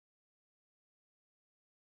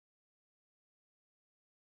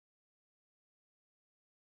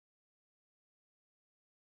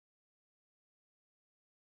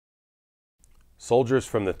Soldiers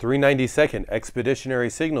from the 392nd Expeditionary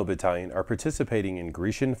Signal Battalion are participating in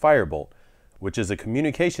Grecian Firebolt, which is a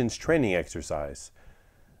communications training exercise.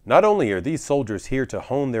 Not only are these soldiers here to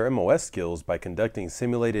hone their MOS skills by conducting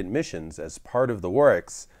simulated missions as part of the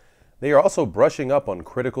WARX, they are also brushing up on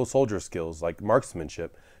critical soldier skills like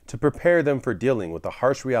marksmanship to prepare them for dealing with the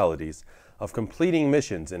harsh realities of completing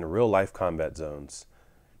missions in real-life combat zones.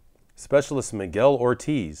 Specialist Miguel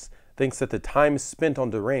Ortiz thinks that the time spent on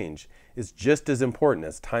the range is just as important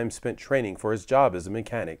as time spent training for his job as a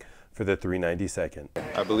mechanic for the 392nd.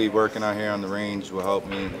 I believe working out here on the range will help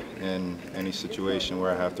me in any situation where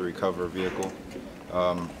I have to recover a vehicle.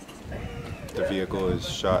 The vehicle is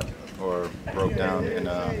shot or broke down in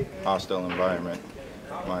a hostile environment.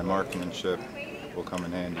 My marksmanship will come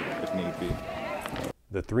in handy if need be.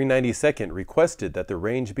 The 392nd requested that the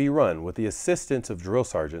range be run with the assistance of drill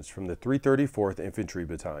sergeants from the 334th Infantry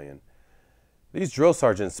Battalion. These drill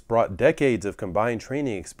sergeants brought decades of combined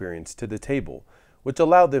training experience to the table, which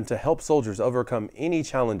allowed them to help soldiers overcome any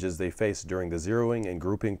challenges they faced during the zeroing and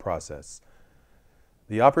grouping process.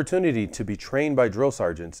 The opportunity to be trained by drill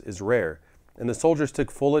sergeants is rare, and the soldiers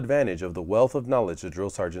took full advantage of the wealth of knowledge the drill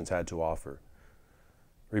sergeants had to offer.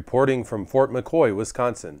 Reporting from Fort McCoy,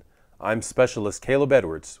 Wisconsin, I'm Specialist Caleb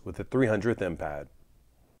Edwards with the 300th MPAD.